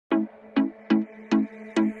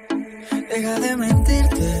Deja de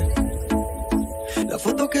mentirte. La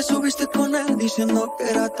foto que subiste con él diciendo que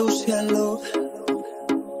era tu cielo.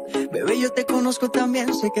 Bebé, yo te conozco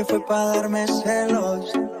también, sé que fue para darme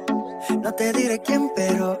celos. No te diré quién,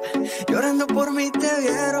 pero llorando por mí te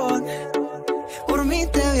vieron. Por mí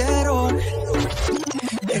te vieron.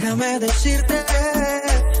 Déjame decirte,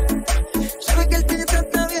 sabe que él te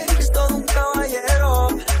trata bien, que es todo un caballero.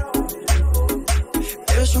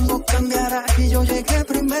 Pero eso no cambiará y yo llegué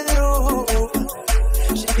primero.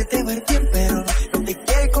 Sé que te va a ir bien, pero no te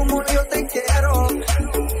quiere como yo te quiero.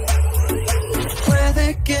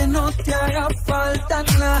 Puede que no te haga falta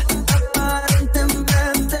nada,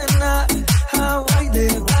 aparentemente nada. Hawaii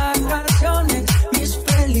de vacaciones, mis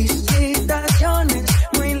felicitaciones.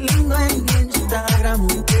 Muy lindo en Instagram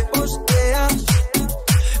que posteas,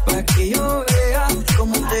 pa' que yo vea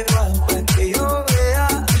cómo te va, pa' que yo vea.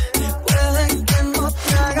 Puede que no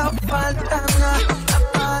te haga falta nada,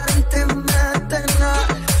 aparentemente nada.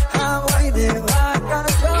 Hawaii de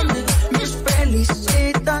vacaciones, mis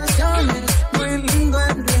felicitaciones. Muy lindo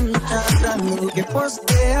en Instagram que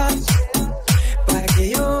posteas, pa'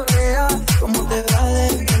 que yo vea cómo te va de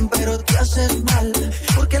bien, pero te haces mal,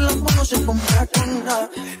 porque el amor no se compra con nada.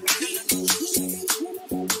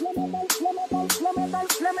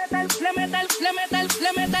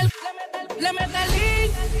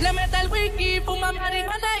 Le mete el wiki, fuma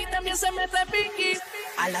marihuana y también se mete piqui.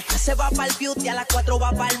 A las 3 se va pa'l beauty, a las 4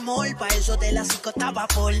 va pa'l mall. Pa' eso de las 5 estaba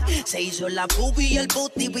full. Se hizo la boobie y el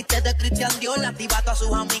booty, viste de Christian Dior. Activa a todas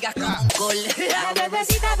sus amigas con un gol. La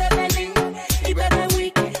bebecita de Berlín y bebe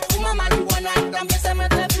wiki, fuma marihuana y también se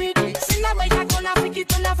mete piqui. Sin la bella con la friki,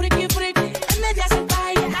 tú la friki friki. En ella se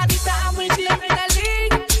cae, adicta a wiki.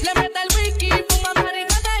 Le mete el wiki, fuma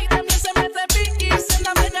marihuana y también se mete piqui. Sin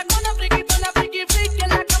la bella con la friki, tú la friki friki. En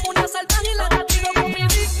la cama una salvaje y la tiro con mi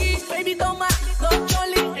Ricky. Baby, toma dos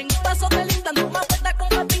cholis en un vaso de linda. No más vuelta con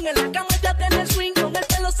patín. En la cama ya tiene el swing. Con el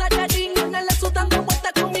pelo sacarín. En el eso dando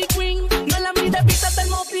vuelta con mi queen. No la mire, pítate el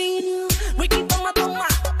motín. Wiki, toma, toma.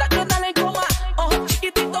 Dale, dale en coma. Ojo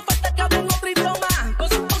chiquitito, falta que hablen otro idioma. Con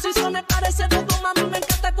sus posiciones parece de goma. A mí me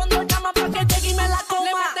encanta cuando llama pa' que llegue y me la coma.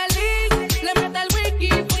 Le mete el wiki,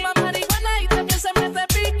 fuma marihuana y también se mete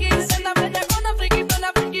piqui. Se la bella con la friki, toda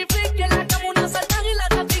la friki friki. En la cama una saltaje y la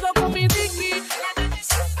castigo con mi Ricky.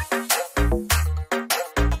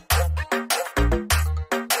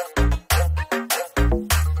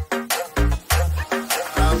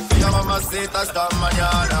 La mamacita esta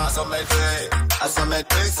mañana, somete.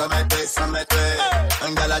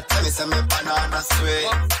 And girl a tell me say me banana sweet.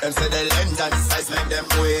 Them say the length and size make them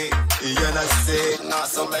weak. You know see, nah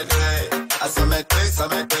somete.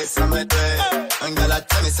 And girl a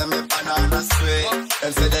tell me say me banana sweet.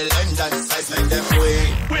 Them say the length and size make them weak.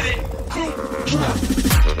 With it,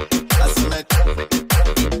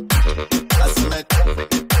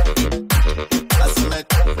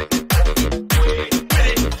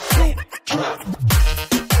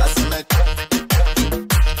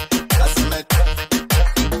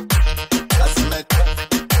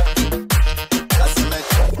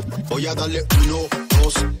 voy a darle 1,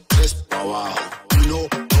 2, 3 pa' abajo. 1,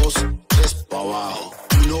 2, 3 pa' abajo.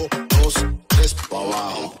 1, 2, 3 pa'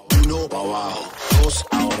 abajo. 1 pa' abajo. 2,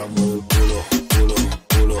 ahora mueve el culo,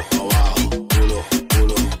 pa' abajo. Culo,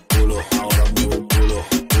 ahora mueve el culo,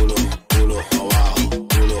 pa' abajo.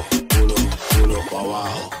 Culo, pa'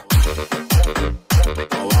 abajo.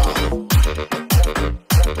 Pa' abajo.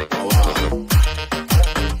 Pa' abajo.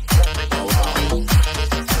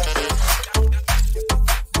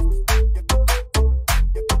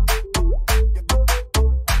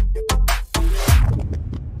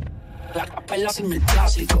 La capela sin el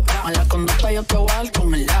clásico. A la conducta yo te voy a dar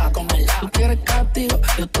con el látigo. Tú quieres castigo,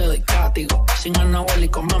 yo te doy castigo. Sin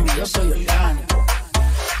anabólico, mami, yo soy orgánico.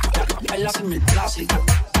 La capela sin el clásico.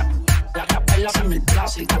 La capela sin el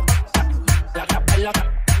clásico. La capela.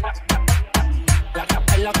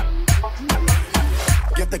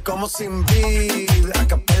 Yo te como sin vid, a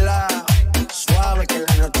capela. Suave que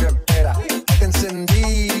la noche espera. Te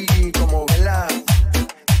encendí como vela.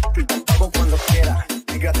 Y te apago cuando quiera.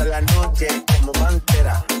 Hasta la noche como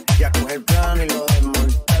pantera. Ya coge el plano y lo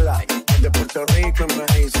desmantela. De Puerto Rico y me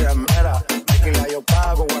dice mera. Tranquila, yo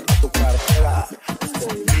pago, guarda tu cartera.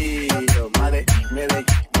 Jodido, madre,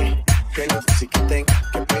 Medellín. Que no sé si quiten,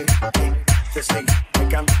 que pedir. Te seguí, me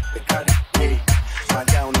cambio de cara.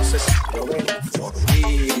 María, no sé si lo ven.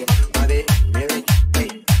 Jodido, madre,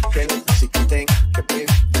 Medellín. Que no sé si quiten, que pedir.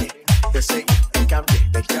 Te seguí, me cambio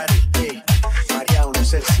de cara. María, no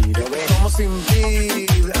sé si lo ven. Como sin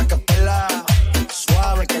vid, a capela.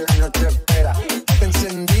 Suave que la noche espera. Te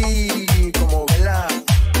encendí como vela.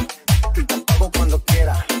 Y te apago cuando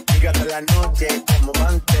quiera. Fíjate la la noche como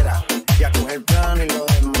pantera. Ya coge el plano y lo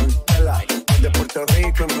desmantela. De Puerto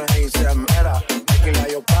Rico y me dice mera. Aquí la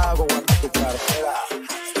yo pago, guarda tu cartera.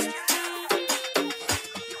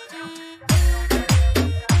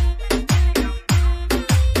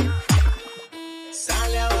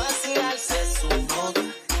 Sale a vacilarse su nota,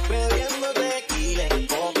 bebiendo tequila en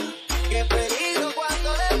copa. Qué peligro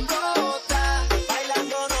cuando le explota,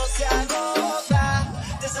 bailando no se agota.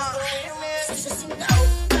 De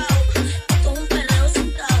con un perreo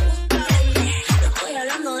sentado. No estoy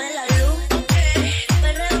hablando de la luz.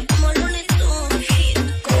 Perreo como Looney Tunes,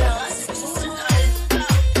 con la base sentado.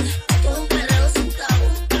 Con un perreo sentado.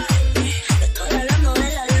 No estoy hablando de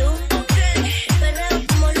la luz. Perreo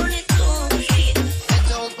como Looney Tunes.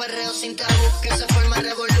 Esto es un perreo sin tabú, que se forma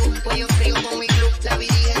revolú. Pollo frío con mi club, la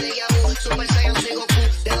virgen de Yahoo. Super Saiyan soy Goku,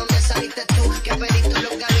 ¿de dónde saliste tú? Que pediste lo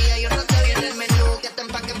que había, yo no te vi en el menú. Que te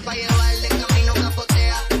empaquen pa' llevar, de camino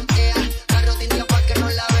capotea. Carro tinta pa' que no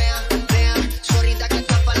la vean. Zorrita que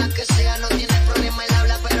está pa' las que sea. No tiene problema, él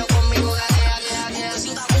habla, pero conmigo gatea.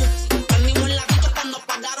 Sin tabú, prendimos en la disco cuando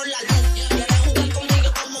apagaron la luz. Quieres jugar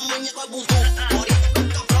conmigo como muñeco de vudú. Ahorita con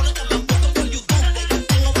cabrones que me buscan por YouTube. Yo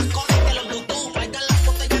tengo más cosas que los Bluetooth. Traigan las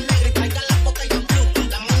botellas negras y traigan las botellas blue.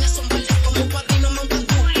 Las moñas son verdes como un padrino Mountain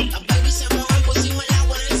Dew. Las babies se mojan por encima del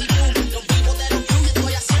agua en el sitú. Los vivos de los views y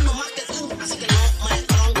estoy haciendo más que tú. Así que no me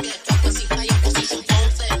tronques, porque si está en posición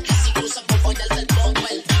ponce. Y si cruzas por follarte el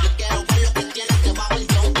bumper. Yo quiero ver lo que tienes debajo el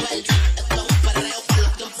jumper. Esto es un perreo para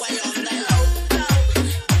los tiempos de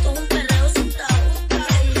con un perreo sentado. No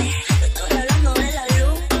estoy hablando de la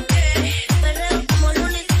luz. Perreo como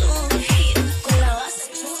Looney Tunes, con la base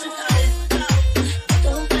sentado.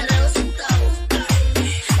 Con un perreo sentado.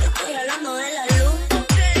 No estoy hablando de la luz.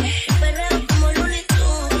 Perreo como Looney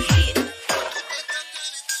Tunes.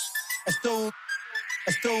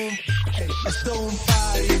 Esto un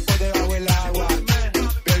party por debajo del agua.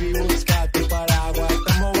 Baby, busca tu paraguas.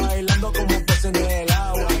 Estamos bailando como peces en el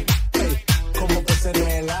agua. Hey, como peces en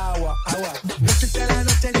el agua. No existe la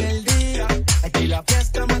noche ni el día. Aquí la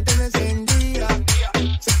fiesta mantiene encendida.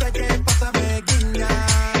 Siempre que pasa me guiña.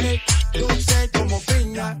 Hey, dulce como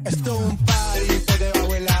piña. Esto un party por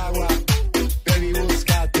debajo del agua. Baby,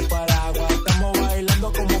 busca tu paraguas. Estamos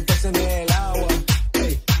bailando como peces en el agua.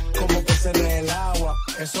 Hey, como peces en el agua.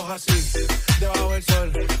 Eso es así, debajo del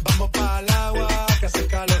sol. Vamos para el agua, que hace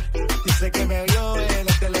calor. Dice que me vio en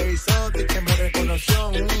el televisor y que me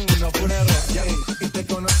reconoció. No fue un error, yeah. Y te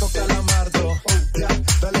conozco, Calamardo. Yeah.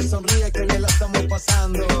 Dale, sonríe, que bien la estamos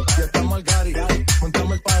pasando. Ya estamos al gari,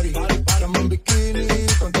 montamos el party. Estamos en bikini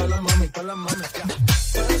con todas las mami, yeah.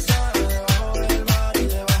 Puedes estar debajo del mar y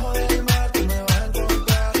debajo del mar tú me vas a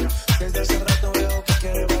encontrar. Desde hace rato veo que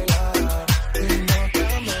quieres bailar y no te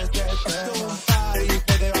metes. Esto es un party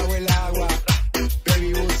por debajo del agua.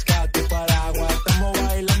 Baby, busca tu paraguas. Estamos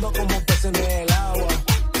bailando como peces en el agua.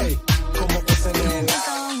 Hey, como peces en el agua.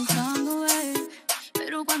 Estaba buscando,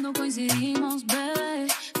 pero cuando coincidimos, bebé,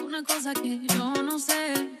 una cosa que yo no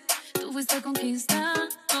sé, tú fuiste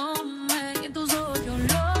conquistándome y en tus ojos yo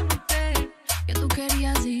lo noté, que tú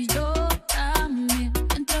querías y yo también,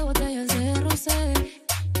 entre botellas de rosé,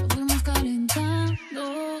 nos fuimos calentando.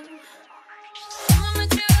 Como me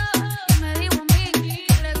escribió y me dijo a mí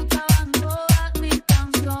que le gustaban todas mis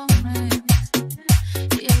canciones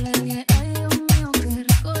y yo le dije, ay Dios mío, qué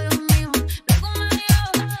rico, Dios mío. Luego me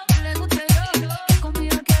dijo que le gusté yo, que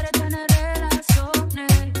conmigo quiere tener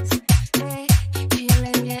relaciones. Y yo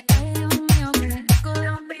le dije, ay Dios mío, qué rico,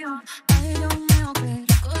 Dios mío. Ay Dios mío, qué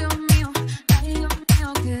rico, Dios mío. Ay Dios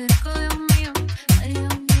mío, qué rico, Dios mío. Ay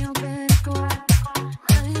Dios mío, qué rico.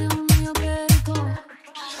 Ay Dios mío, qué rico.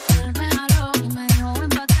 Él me jaló y me dijo ven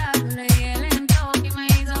pa' atrás. Yo le dije lento y me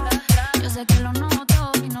hizo atrás. Yo sé que lo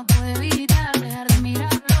noto y no pude evitar dejar de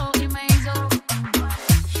mirarlo y me hizo.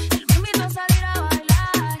 Él me invitó a salir a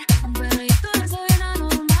bailar, un perrito de eso viene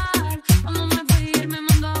normal. Cuando me fui él me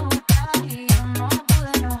mandó a buscar y yo no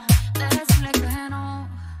pude no de decirle que no.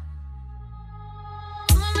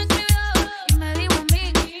 Como me escribió y me dijo a mí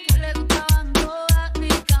que le gustaban todas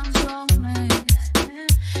mis canciones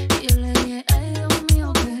y yo le dije, ay Dios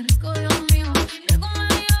mío, qué rico, Dios mío. Luego me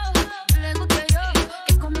dijo que le gusté yo,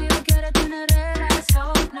 que conmigo quiere tener relaciones.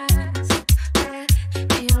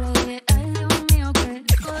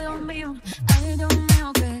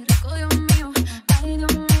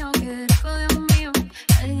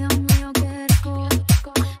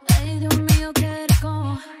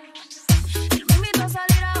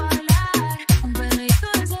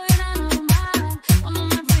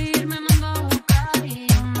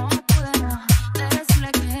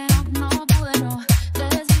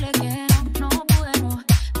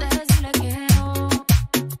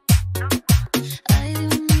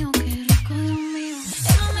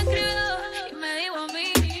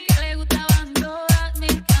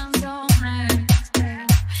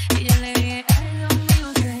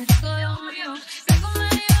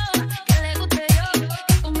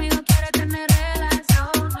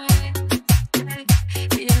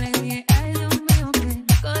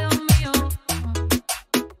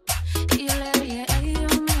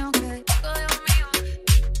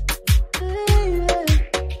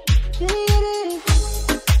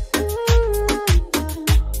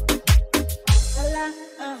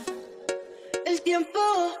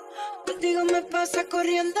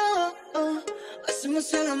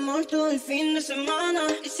 el fin de semana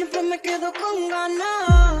y siempre me quedo con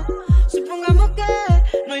ganas. Supongamos que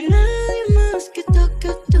no hay nadie más que toque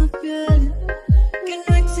tu piel, que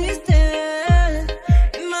no existe.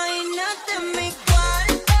 Imagínate mi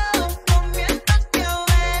cuarto, comiéndote a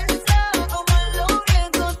beso, como en los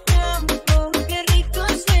viejos tiempos. Qué rico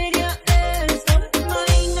sería eso.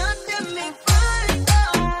 Imagínate mi cuarto,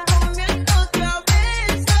 comiéndote a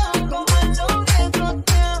beso, como en los viejos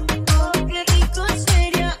tiempos. Qué rico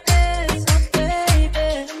sería eso, baby.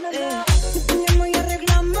 Nos ponemos y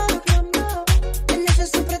arreglamos, en eso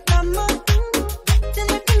siempre estamos.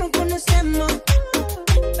 Desde que nos conocemos,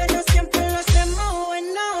 pero siempre lo hacemos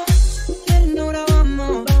bueno. Que no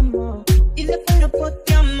grabamos y después lo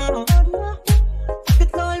posteamos, que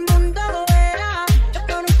todo el mundo vea lo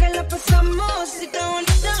cabrón que la pasamos. Si está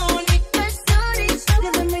bonita, bonita story,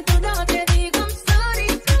 desde mi duda te digo I'm sorry.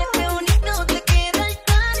 Mira qué bonito te queda el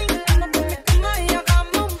tanning, vamos por mi cama y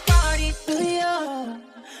hagamos un party tú y yo.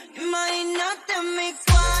 Imagínate mi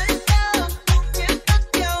cuarto,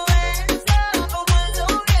 comiéndote a beso, como en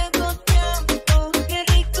los viejos tiempos. Qué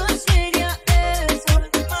rico sería eso.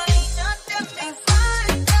 Imagínate mi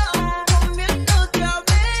cuarto, comiéndote a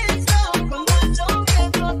beso, como en los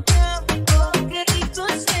viejos tiempos. Qué rico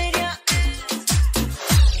sería eso.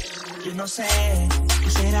 Yo no sé qué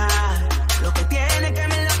será lo que tiene que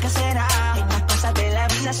me enloquecerá. Las cosas de la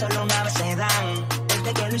vida solo una vez se dan.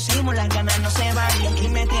 Desde que lo hicimos las ganas no se van. Y aquí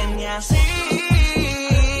me tiene así.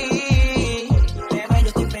 Pero yo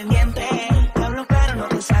estoy pendiente. Te hablo claro, no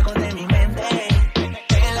te saco de mi mente.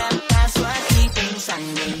 Me la paso aquí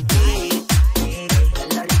pensando en ti.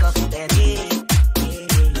 Lo rico que te di.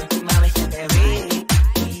 La última vez que te vi.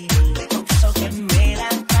 Te confieso que me la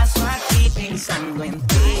paso aquí pensando en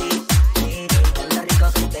ti. Lo rico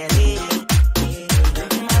que te di. La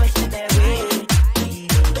última vez que te vi.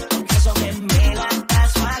 Te confieso que me la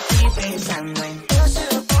paso aquí pensando en ti. Yo he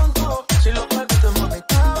sido tonto, si lo cuerpos te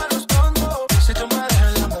monetaba los tontos. Si tú me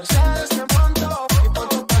dejas en la Mercedes te monto, y por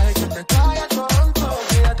tu traje que te traiga tonto.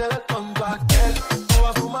 Quédate del tonto aquel, no va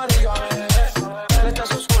a fumar y va a beber. Él está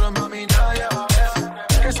oscuro, mami, nadie va a ver.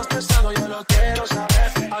 Que estás pesado, yo lo quiero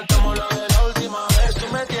saber. Hagamos lo de la última vez, tú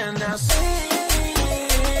me tienes así.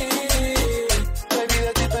 Baby,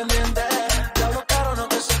 de ti pendiente, te hablo claro, no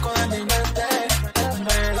te saco de mi mente.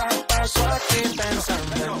 Me la paso aquí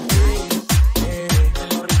pensando en ti.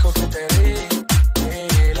 Lo rico que te di,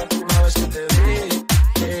 la última vez que te vi.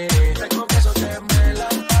 Te confieso que me la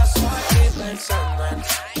paso aquí pensando en ti.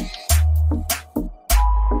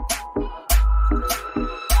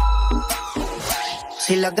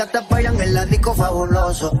 Si las gatas bailan en la disco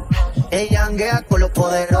fabuloso, ella janguea con los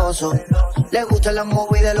poderosos. Le gustan las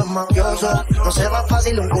movies de los mafiosos. No se va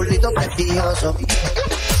fácil un culito prestigioso.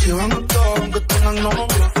 Si van a todo aunque tengan novio,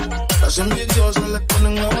 las envidiosas le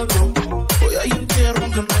ponen odio. Hoy hay entierro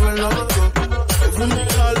aunque no ven otro. Hay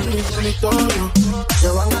funeral en mi territorio. Se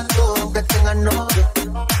van a todos que tengan novio.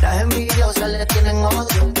 Las envidiosas le tienen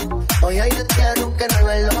odio. Hoy hay entierro aunque no hay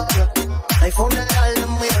velorio. Hay funeral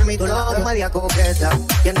en mi dormitorio. Media coqueta,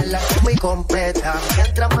 tiene la muy completa.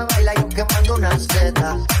 Mientras me baila yo quemando una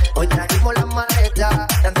seta. Hoy trajimos las maletas,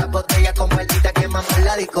 tantas botellas con maldita quemamos en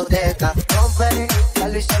la discoteca. Rompe, ya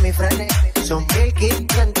lo hice mi frene. Son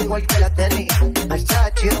 1500 igual que la tenis.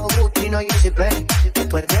 Versace, Gucci, no Yeezy Penny.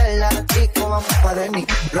 Después de la disco vamos pa' Denny.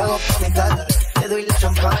 Luego pa' mi casa, te doy la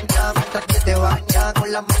champaña. Mientras que te baña,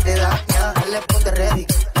 con la mente daña. Le ponte ready,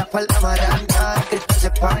 la espalda maraña. El Cristo se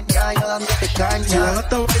España, yo dándote Si caña. las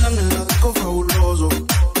gatas bailan en la disco fabuloso,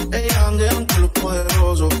 ellas janguean con los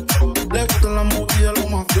poderosos. Le gustan las movies de los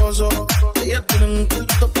mafiosos. Ellas tienen un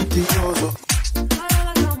culto prestigioso.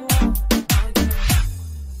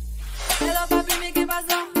 Hello papi, mais qu'est pas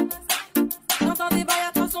ça? J'entendais pas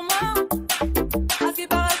y'a toi sur moi. À ce qui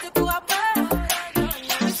paraît, c'est pour après.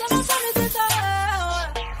 Mais ça m'a sonné tout à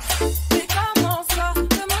l'heure. Mais comment ça?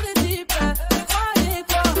 Le monde est hyper. Mais croyez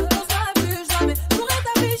quoi? On sera plus jamais. J'aurais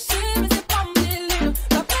t'afficher, mais c'est pas mon délire.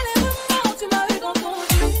 D'après les rumeurs, tu m'as eu dans ton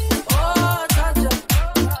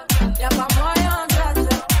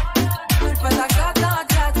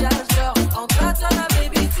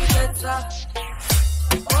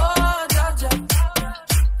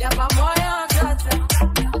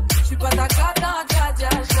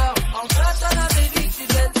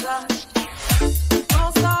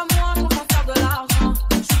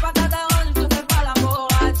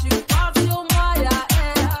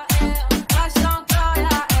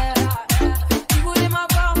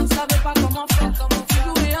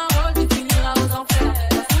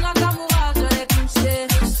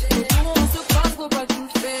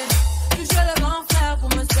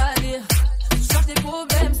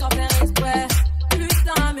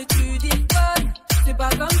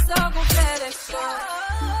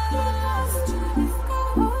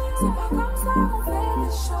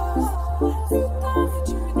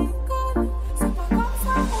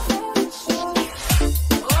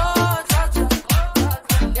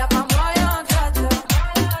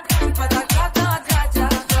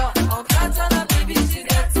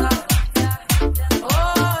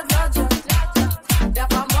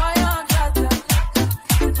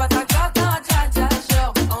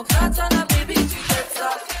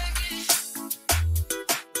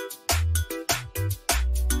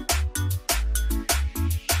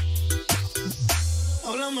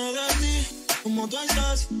cómo tú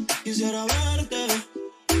estás, quisiera verte.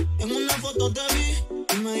 En una foto te vi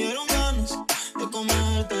y me dieron ganas de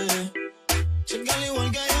comerte. Sé que al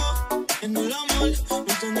igual que yo, en el amor no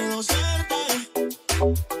he tenido suerte,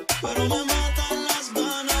 pero me matan las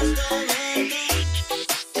ganas de verte.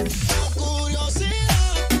 La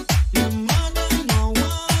curiosidad me mata y no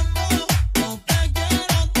aguanto. No te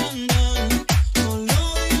quiero tener, solo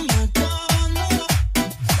dime cuándo.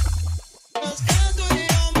 Es que tú y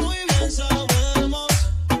yo muy bien sabemos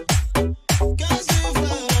que es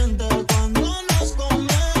diferente cuando nos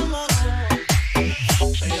comemos.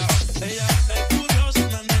 Ella es curiosa,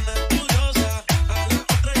 una nena es curiosa. A la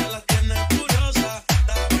otra ya la tiene furiosa.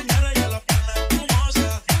 La bañera ya la pone espumosa.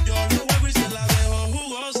 Yo le vuelvo y se la dejo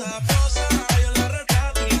jugosa. Posa, yo la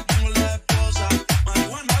retrato y le pongo la esposa.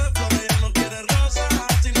 Marihuana de flores, ella no quiere rosa.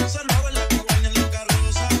 Si no se lo ve, la cabaña en la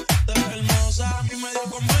carroza. Te ves hermosa y medio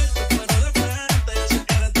converte, pero de frente. Yo sé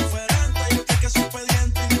que eres diferente. Yo sé que soy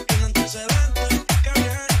pendiente y no tiene antecedentes. Que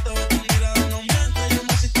viento, tu mirada no miente. Yo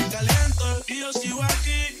me siento caliente y yo sigo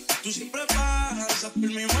aquí. Tú siempre pasas por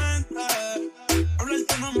mi mente.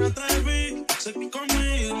 Hablarte no me atreví. Sé que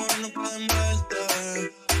conmigo no pueden verte.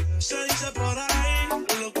 Se dice por ahí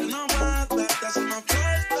que lo que no mata te hace más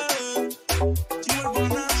fuerte. Si vuelvo a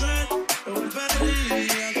nacer, te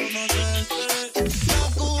volvería a conocerte. La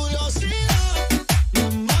curiosidad me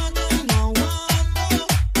mata y no aguanto.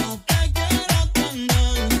 No te quiero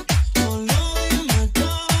tener, solo dime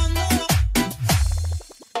cuándo.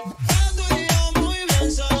 Que tú y yo muy bien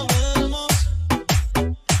sabemos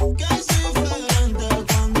que es diferente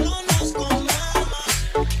cuando nos comemos.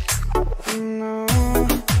 No,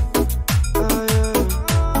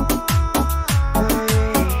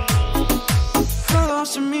 todos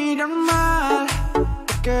se miran mal,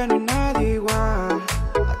 porque no hay nadie igual.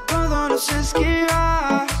 A todos los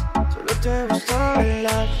esquivas, solo te gusta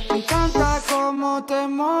bailar. Me encanta cómo te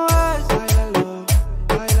mueves, báilalo,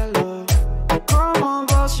 báilalo. Como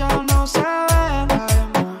vos ya no se ven.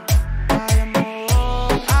 Ay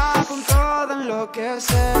amor, con todo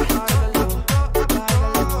enloquecer. Báilalo,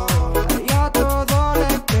 báilalo. Y a todo le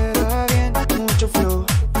queda bien. Mucho flow,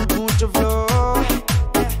 mucho flow.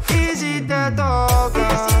 Y si te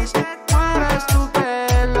tocas, mueves tu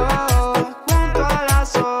pelo junto a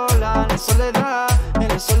las olas, en la soledad, en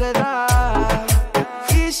la soledad.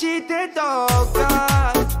 Y si te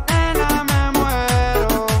tocas, nena, me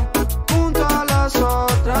muero. Junto a las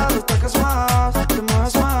otras, destacas más, te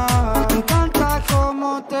mueves más. Me encanta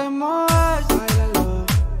cómo te mueves, báilalo,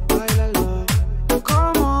 báilalo.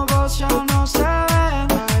 Como vos ya no se ven.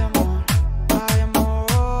 Ay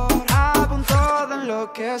amor, a punto de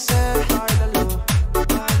enloquecer. Báilalo,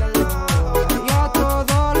 báilalo. Y a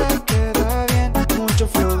todo le queda bien. Mucho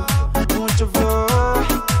flow, mucho flow.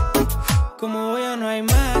 Como veo no hay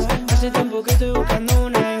más. Hace tiempo que estoy buscando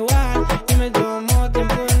una igual y me tomo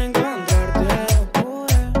tiempo en encontrarte.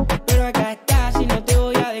 Pero acá estás y no te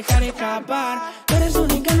voy a dejar escapar. Tú eres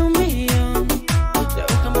única en un millón. Te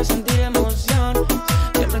buscan para sentir emoción.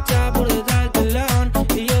 Siempre estás por detrás del telón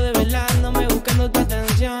y yo develándome buscando tu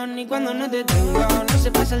atención. Y cuando no te tengo, no se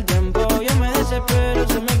pasa el tiempo. Yo me desespero,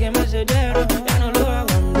 se me quema el cerebro. Ya no lo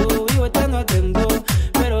aguanto, vivo estando atento.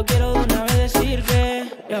 Pero quiero de una vez decirte,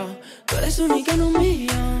 yo, tú eres única en un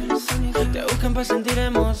millón. Te buscan para sentir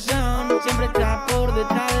emoción. Siempre estás por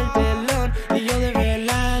detrás del telón y yo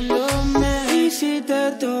develándome. Y si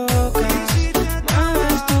te tocas,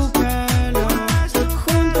 mueves tu pelo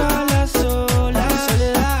junto a las olas, en la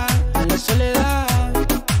soledad, en la soledad.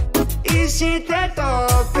 Y si te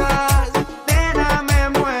tocas, nena, me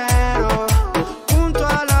muero. Junto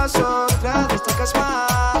a las otras, destacas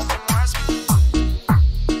más.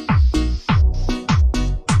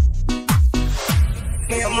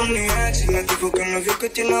 Me llamo mi ex y me dijo que no vio que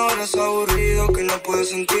tiene ahora es aburrido, que no puede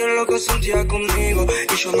sentir lo que sentía conmigo.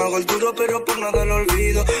 Y yo no hago el duro pero por nada lo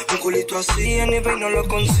olvido. Un culito así en eBay no lo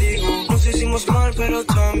consigo. Nos hicimos mal pero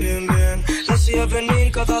también bien. Lo hacía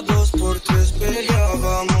venir cada 2 por 3.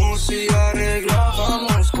 Peleábamos y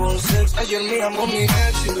arreglábamos con sex. Ayer me llamó mi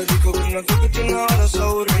ex y me dijo que no vio que tiene ahora es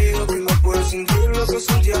aburrido, que no puede sentir lo que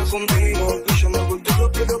sentía conmigo. Y yo no hago el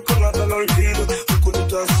duro pero por nada lo olvido. Un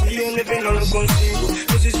culito así en eBay no lo consigo.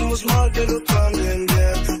 Nos hicimos mal pero también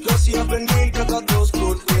bien. Lo hacía venir cada 2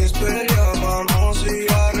 por 3. Peleábamos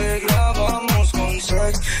y arreglábamos con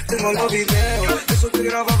sex. Tengo los videos, eso que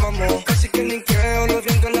grabábamos. Casi que ni creo lo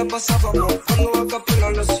bien que la pasábamos. Cuando a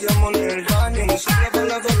capela lo hacíamos en el baño. No se grabó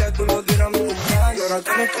la vela, tú lo dieras mi cumpleaños. Ahora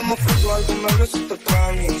tienes como fruto algo me resulta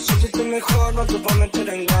extraño. Siéntete mejor, no te voy a meter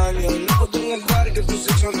engaño. No puedo negar que tu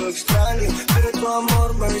sexo lo extraño, pero tu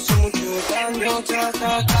amor me hizo mucho daño.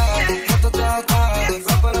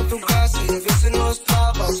 Va para tu casa y a veces no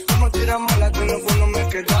estabas. Como tira mala que lo bueno me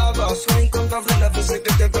quedaba. Soy incontable las veces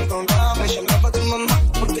que te perdonaba. Me llamaba de mamá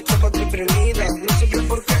porque estaba deprimida. No sé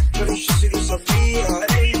por qué, pero yo sí lo sabía. Era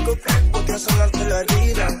el único que podía sanarte la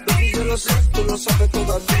herida. Baby, yo lo sé, tú lo sabes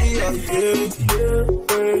todavía.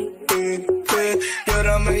 Y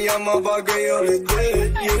ahora me llama pa' que yo le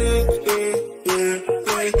dé.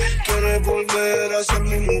 Quiere volver a ser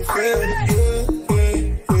mi mujer.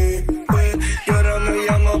 Y ahora me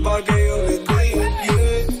llama pa' que yo le dé.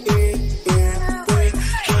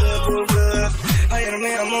 Quiere volver. Ayer me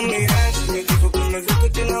llamó mi ex, me dijo que me vio que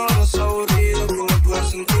tiene ojos aburridos, que no puede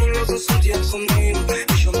sentir lo que sentías conmigo.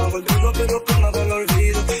 Y yo me hago el vivo, pero que nada lo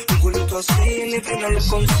olvido. Un culito así ni pena lo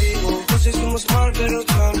consigo. Nos hicimos mal, pero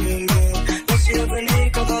también bien. Decía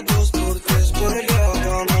venir cada 2 por 3,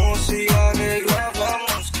 peleábamos y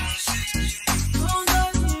arreglábamos.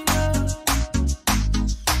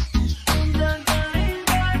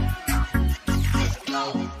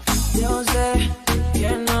 Yo sé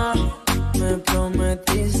que no me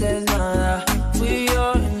prometiste nada. Fui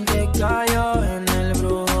yo el que cayó en el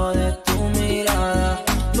brujo de tu mirada.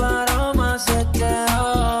 Tu aroma se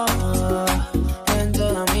quedó en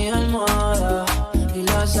toda mi almohada y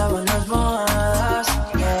las sábanas mojadas.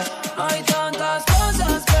 Hay tantas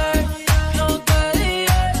cosas que no te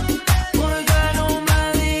dije. ¿Por qué no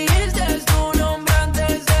me dijiste tu nombre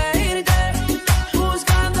antes de irte?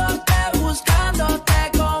 Buscándote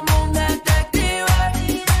como un detective,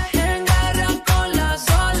 en guerra con la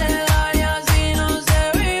soledad y así no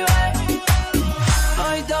se vive.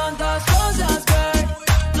 Hay tantas cosas que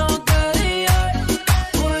no te dije.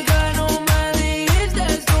 ¿Por qué no me dijiste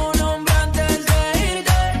tu nombre antes de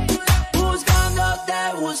irte?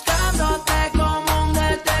 Buscándote como un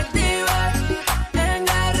detective, en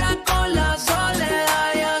guerra con la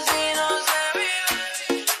soledad y así no se vive.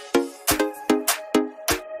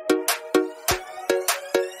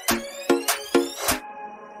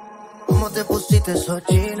 ¿Cómo te pusiste esos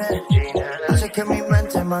jeans? Hace que mi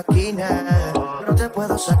mente maquine. No te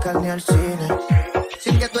puedo sacar ni al cine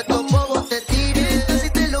sin que tú estos bobos te tires. Si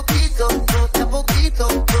te lo quito, de a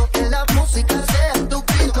poquito, que la música sea tu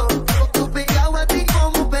grito. Tú pegado a ti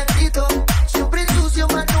como un perrito, siempre sucio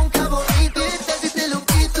más nunca bonito. Si te lo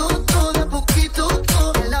quito, de a poquito,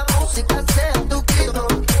 que la música sea tu grito.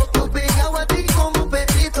 Tú pegado a ti como un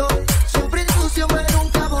perrito, siempre sucio más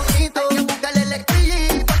nunca bonito. Hay que buscarle el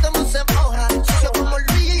estrella cuando no se moja, sucio como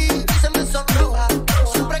Luis y se me sonroja.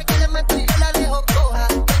 Siempre que le meto yo la dejo coja.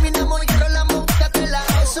 Terminamos y quiero la música te la.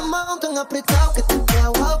 Ese mount tan apretado que te queda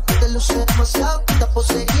guau, te lo sé demasiado. Te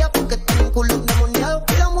poseía porque tiene un culo endemoniado.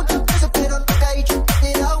 Mira muchas veces pero nunca he dicho que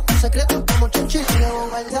te he dado un secreto como chichi y luego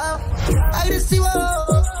guardado. Agresivo,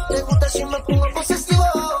 te gusta si me pongo posesivo.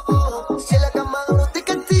 Si en la cama no te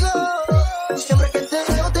castigo, siempre que te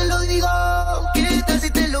veo te lo digo. ¿Qué tal si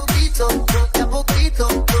te lo quito, de a poquito,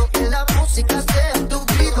 que la música sea tu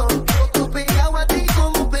grito? Tú pegado a ti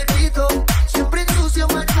como un perrito, siempre sucio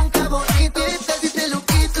más nunca bonito. ¿Qué tal si te lo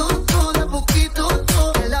quito, de a poquito,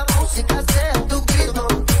 que la música sea tu grito?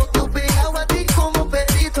 Tú pegado a ti como un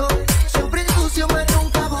perrito, siempre sucio más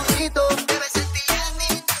nunca bonito. Debes sentir a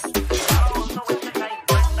mí.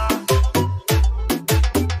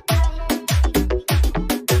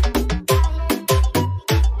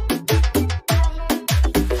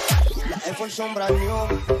 La F sombra new,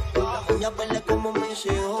 la uña verde como mis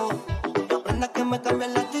hijos. La prenda que me cambia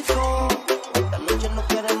la actitud. Esta noche no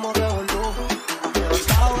queremos revolú.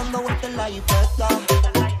 Estaba dando vueltas en la jipeta.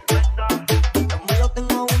 Conmigo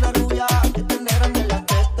tengo una rubia que tiene grande la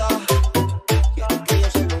testa. Quiero que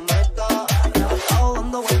ella se lo meta. Estaba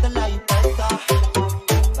dando vueltas en la jipeta.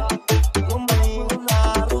 Conmigo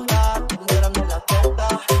una rubia que tiene grande la testa.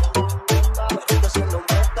 Quiero que se lo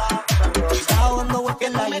meta. Estaba dando vueltas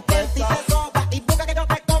en la jipeta. Y busca que yo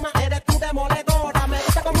te coma, eres tú demoledora. Me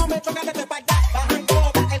gusta como me choca desde pa' allá. Bajan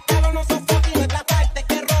copa, el pelo no sofoca y no es la parte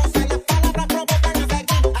que roza. Las palabras provocan a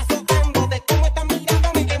seguir azotando de cómo están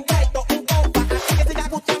mirándome envuelto en copa. Así que siga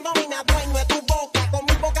escuchando mi dueño de tu boca. Con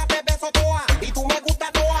mi boca te beso toa y tú me gusta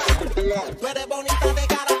toa. Tú eres bonita de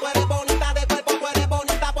cara, tú eres bonita de cuerpo, tú eres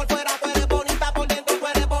bonita por fuera, tú eres bonita por dentro, tú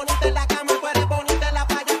eres bonita en la cama, tú eres bonita en la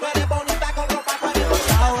playa, tú eres bonita con ropa, tú eres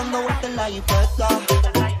bonita. Estaba dando vueltas en la jipeta.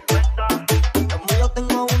 Conmigo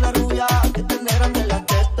tengo una rubia que tiene grande la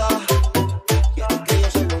testa.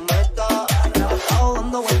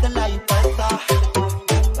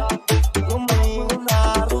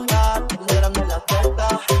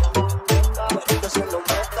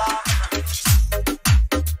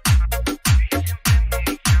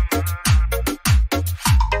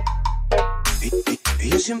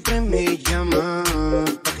 siempre me llama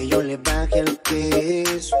pa' que yo le baje el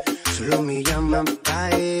queso. Solo me llama pa'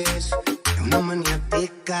 eso. Es una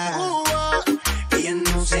maniática. Ella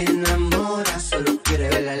no se enamora, solo quiere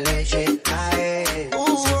ver la leche caer.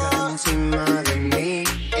 Se cae encima de mí,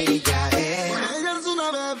 ella es. Ella es una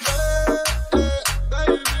bebé,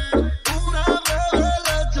 baby. Una bebé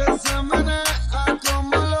leche se maneja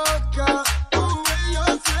como loca. Yo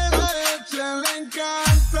sé la leche le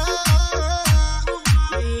encanta.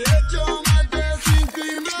 Le echo más de 5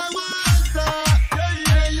 y me aguanta.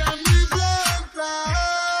 Ella es mi planta.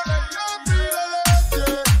 Ella pide leche,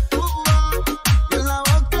 y en la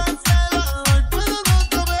boca se la doy, pero no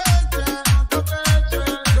te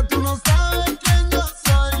aproveches, que tú no sabes quién yo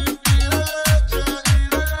soy. Pide leche,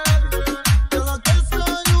 yo lo que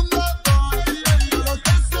soy un bad boy, yo lo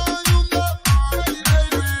que soy un bad boy,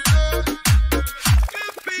 baby.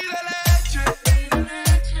 Pide leche,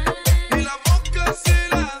 y la boca se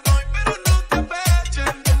la doy, pero no te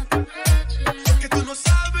apeches, que tú no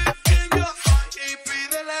sabes quién yo soy. Y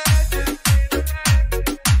pide leche,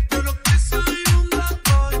 yo lo que soy un bad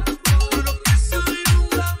boy, yo lo que soy un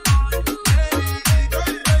bad boy,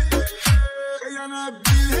 Ella no es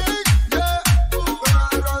virgen, pero la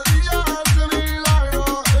rodilla hace milagro.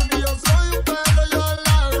 Yo soy un perro, yo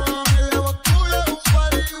ladro. Mi dedo tuyo es un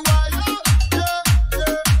pariguayo,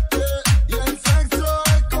 y el sexo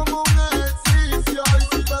es como un ejercicio. Y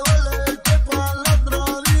si te duele el cuerpo al otro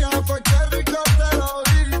día, pues qué rico te lo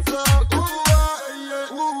hizo.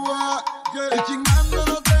 Y chingando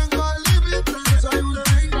no tengo límite. Soy un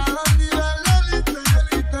chingador nivel élite.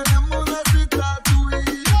 Y tenemos una cita tú y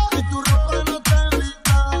yo. Y tu ropa no te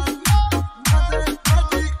invita. No te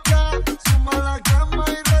práctica. Suma la cama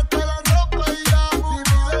y resta la ropa y ya.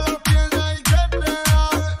 Divide la pierna y que te da.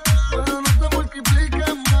 Pero no te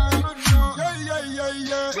multipliques más.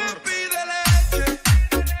 pide leche,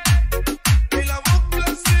 y la boca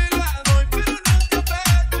se la doy, pero no te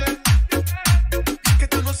apeches, que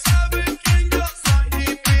tú no sabes quién yo soy.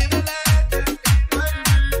 Y pide leche,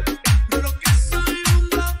 yo lo que soy un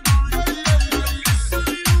bad boy, yo lo que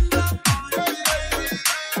soy un bad boy.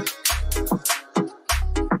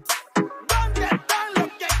 ¿Dónde están los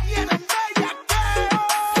que quieren bellaqueo?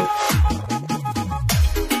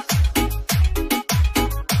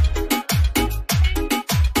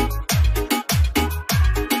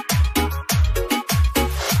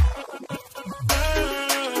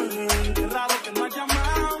 Qué raro que no has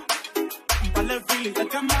llamado. Un par de filis te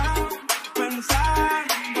quemado.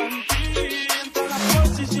 Pensando en ti, en toda la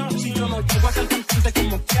posición. Si yo no llego a ser cantante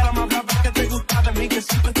como quiera, más brava que te gusta de mí, que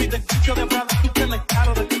siempre estoy de escucho de brava. Tú tienes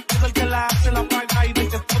claro de que todo el que la hace la paga y de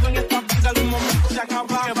que todo en esta vida algún momento se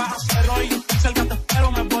acaba. ¿Qué vas a hacer hoy? Cerca te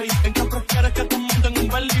espero, me voy. ¿En qué prefieres que tú montes en un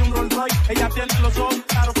Bentley y un Rolls Royce? Ella tiene los ojos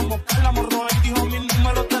claros como Carla Morroy. Dijo mi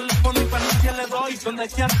número de teléfono y para nadie le doy. Donde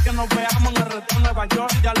quieras que nos veamos en el resto de Nueva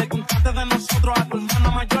York. Ya le contaste de nosotros a tu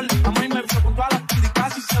hermana mayor. A mí me vio con todas las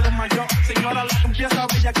críticas y se desmayó. Señora, lo que empieza a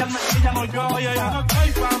bellaquearme, ella no yo. Yo no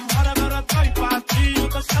estoy pa' amores, pero estoy pa' ti. Yo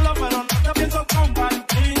te celo, pero no